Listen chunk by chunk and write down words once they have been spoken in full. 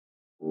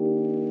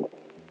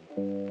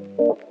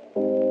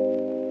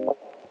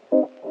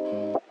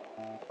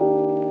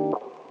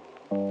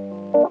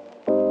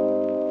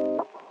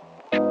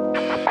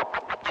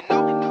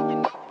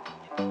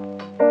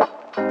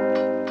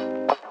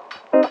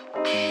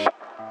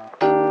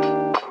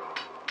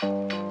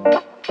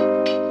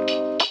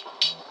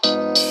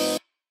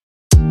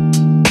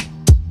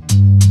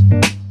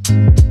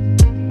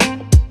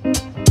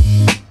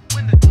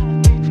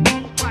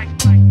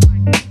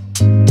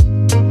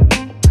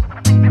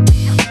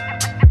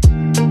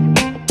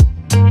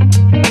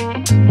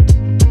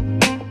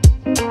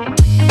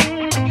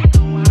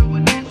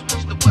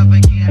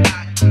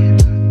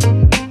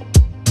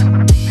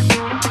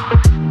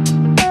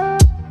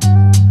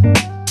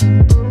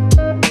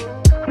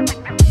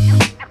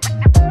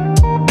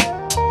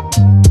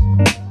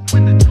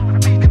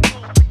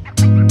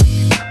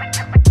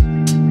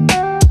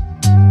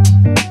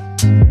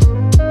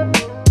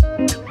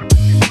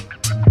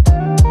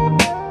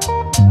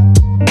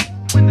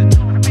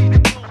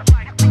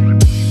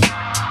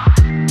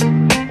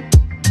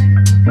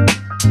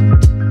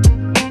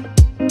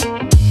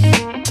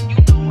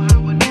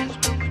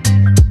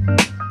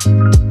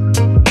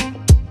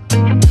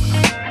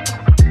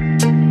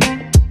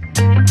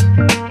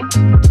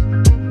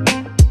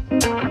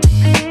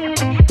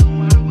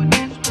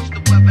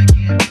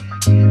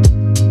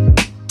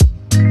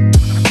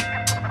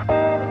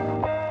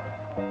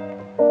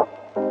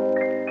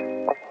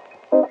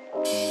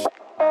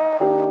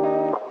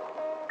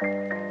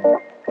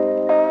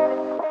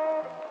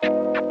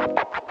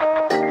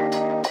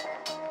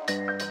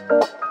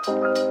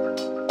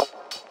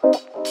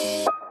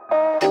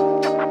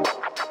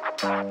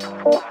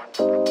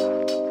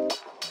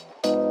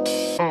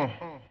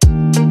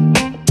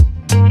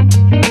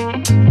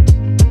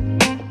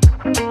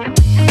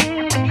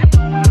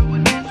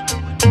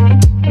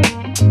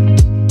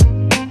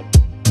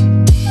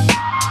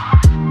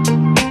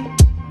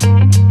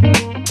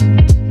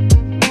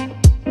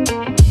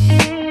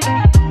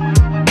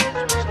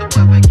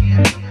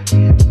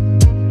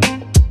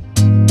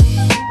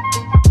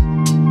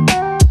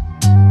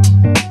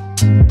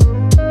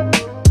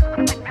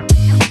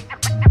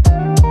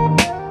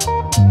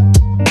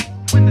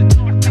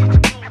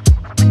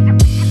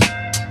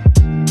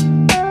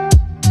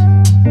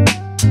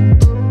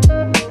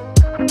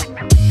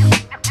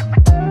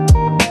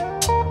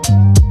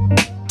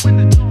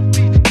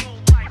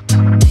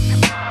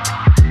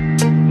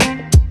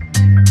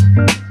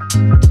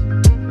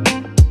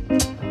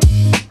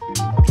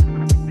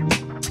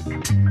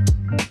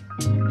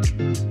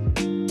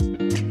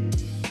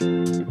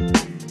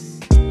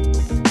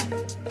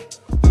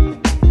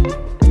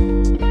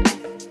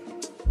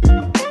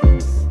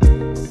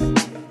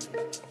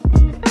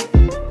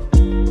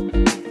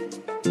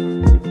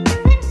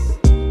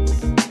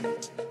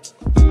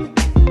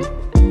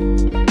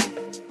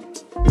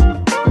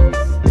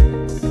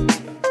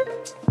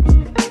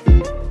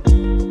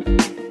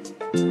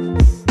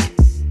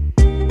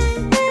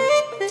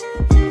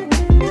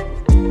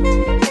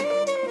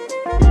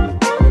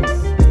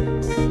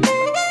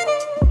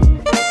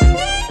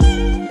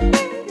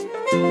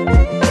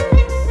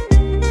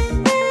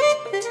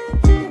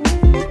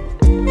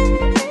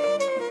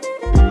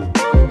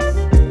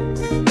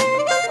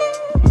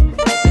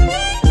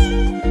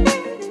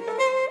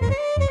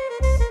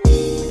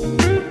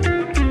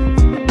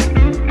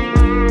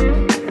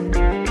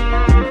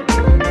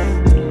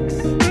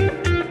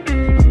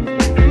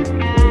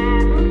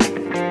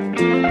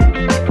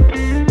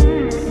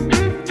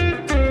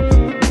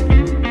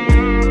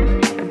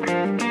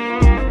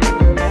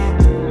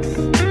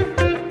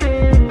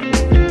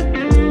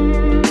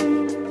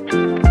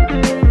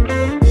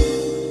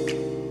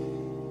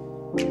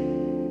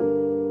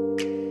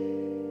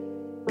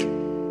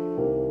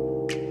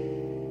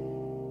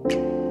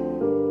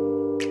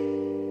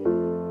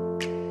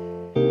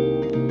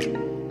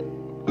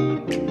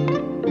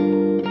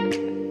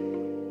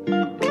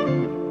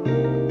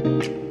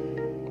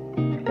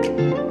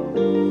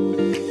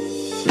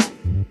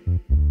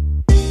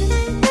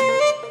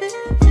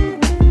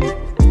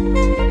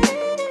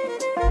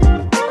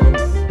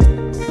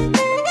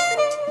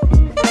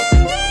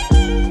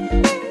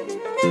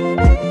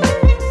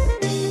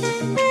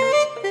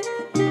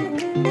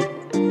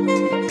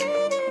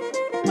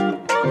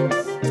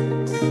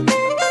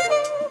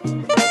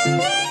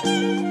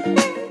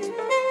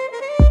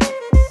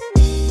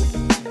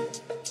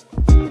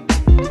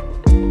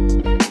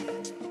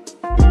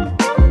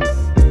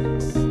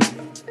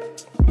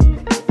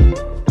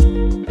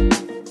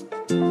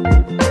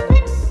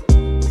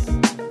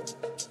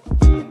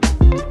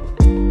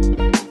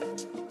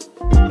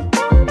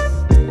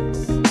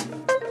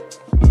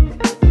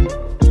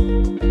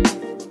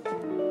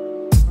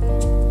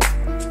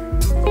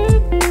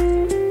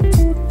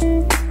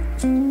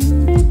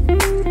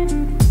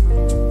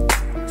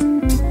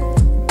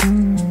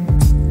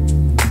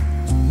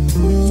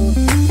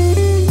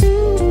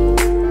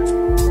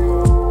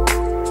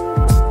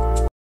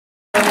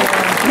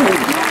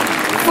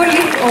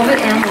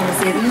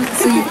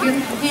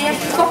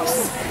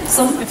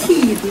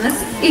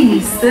tidenes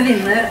yngste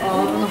vinner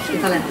av Norske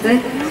Talenter.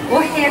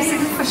 Og helt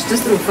siden første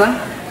strofe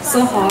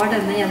så har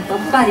denne jenta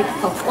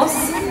bergtatt oss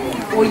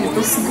og gitt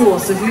oss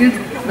gåsehud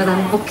med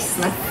den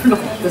voksne,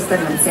 flotte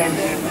stemmen sin.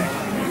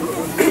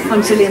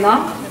 Angelina,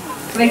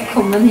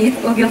 velkommen hit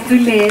og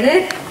gratulerer!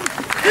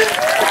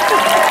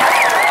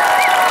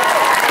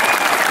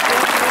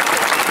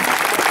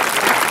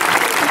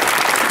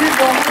 Du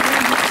var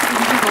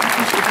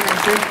Norske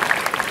Talenter.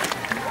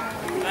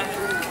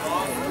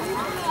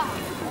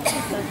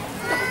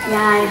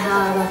 Jeg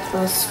har vært på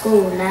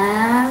skole,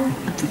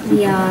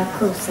 vi har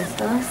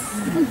koset oss,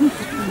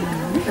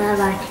 det har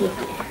vært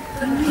hyggelig.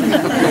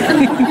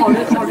 Har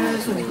du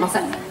sunget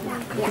masse?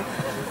 Ja.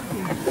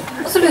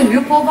 Og så lurer vi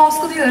jo på, hva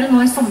skal du gjøre nå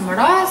i sommer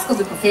da? Skal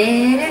du på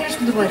ferie, eller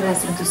skal du bare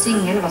reise rundt og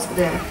synge, eller hva skal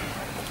du gjøre?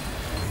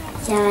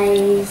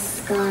 Jeg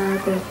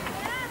skal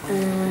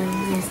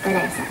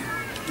reise.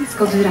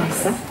 Skal du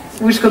reise?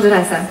 Hvor skal du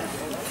reise?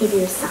 Til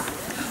USA.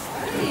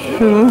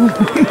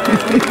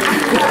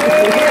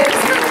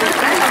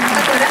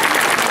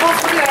 Hva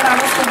skal du gjøre der?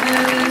 Skal du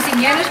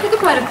synge, eller skal du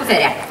bare på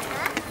ferie?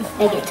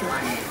 Begge to.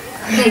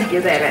 Begge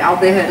deler, ja,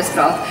 det høres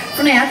bra ut.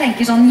 For når jeg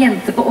tenker sånn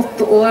jente på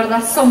 8 år, og det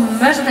er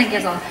sommer, så tenker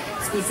jeg sånn,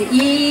 spise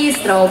is,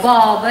 dra og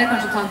bade,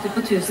 kanskje ta en tur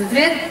på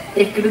Tusenfryd.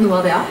 Rekker du noe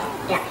av det, ja?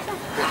 Ja.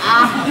 Ja,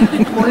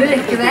 må jo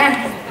rekke det.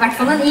 I hvert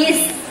fall en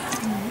is.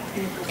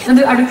 Men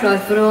du, er du klar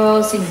for å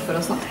synge for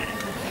oss nå?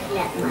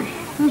 Gleder meg.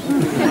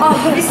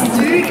 Hvis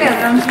du gleder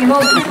deg, Angelina,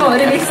 og du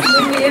bare visste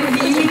hvor mye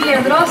vi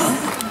gleder oss.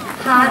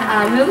 Her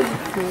er hun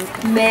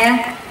med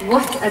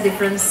What a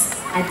Difference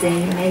a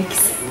Day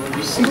Makes.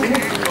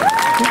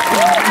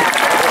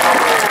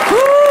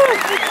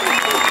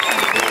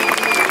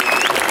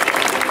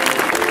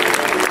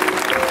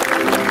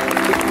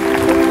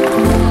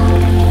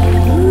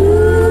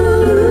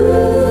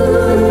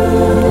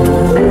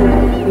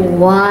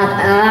 What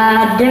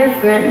a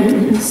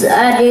difference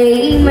a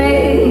day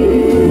makes.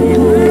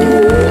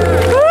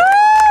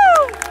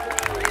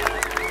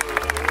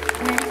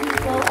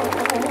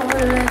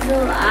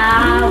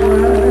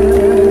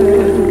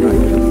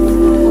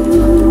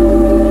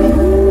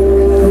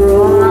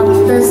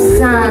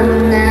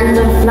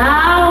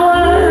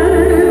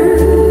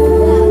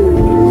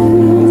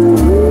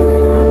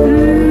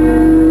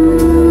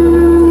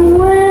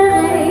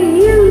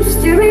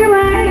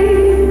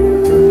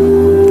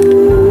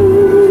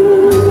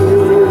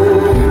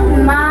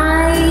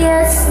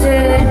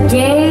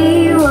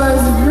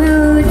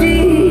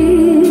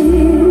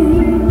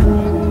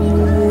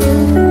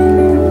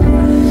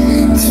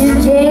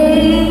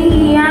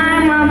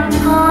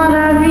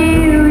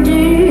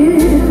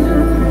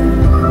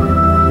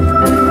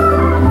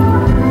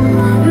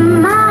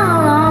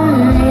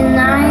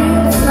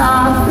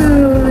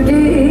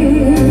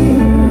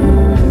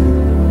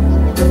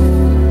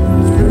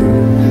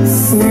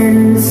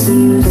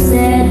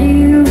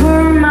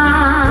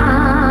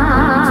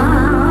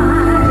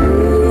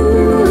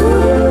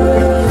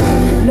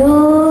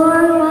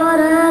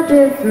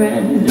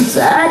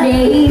 A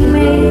day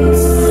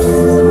makes.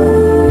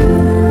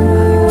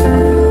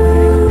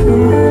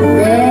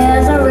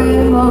 There's a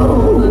rainbow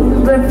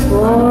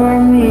before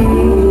me.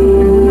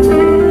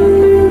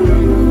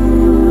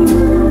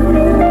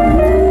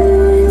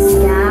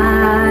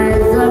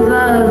 Skies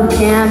above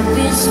can't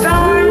be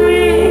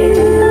stormy.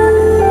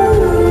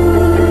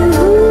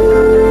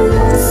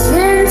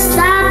 Since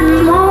that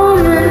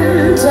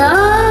moment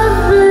of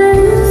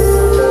bliss,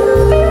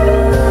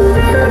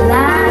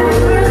 that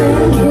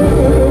thrilling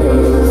kiss.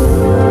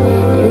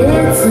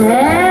 It's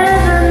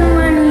heaven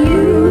when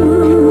you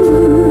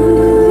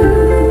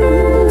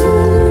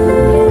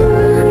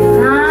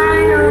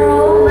find a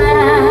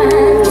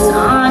romance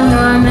on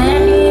your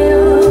menu.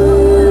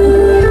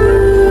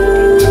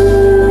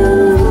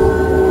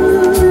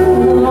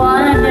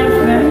 What a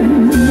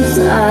difference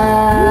a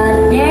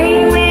day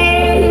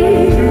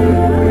makes,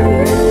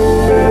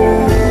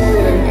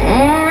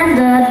 and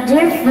the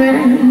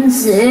difference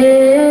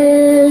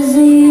is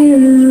you.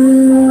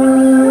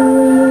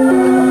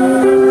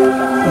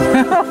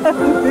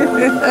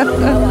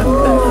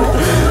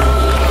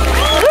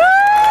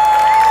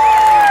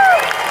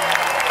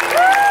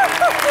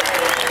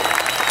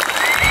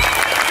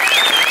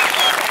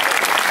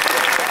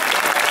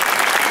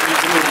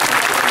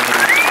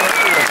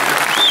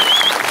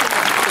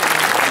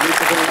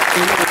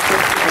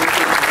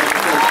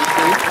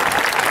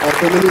 Og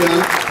kommer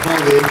igjen har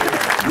vi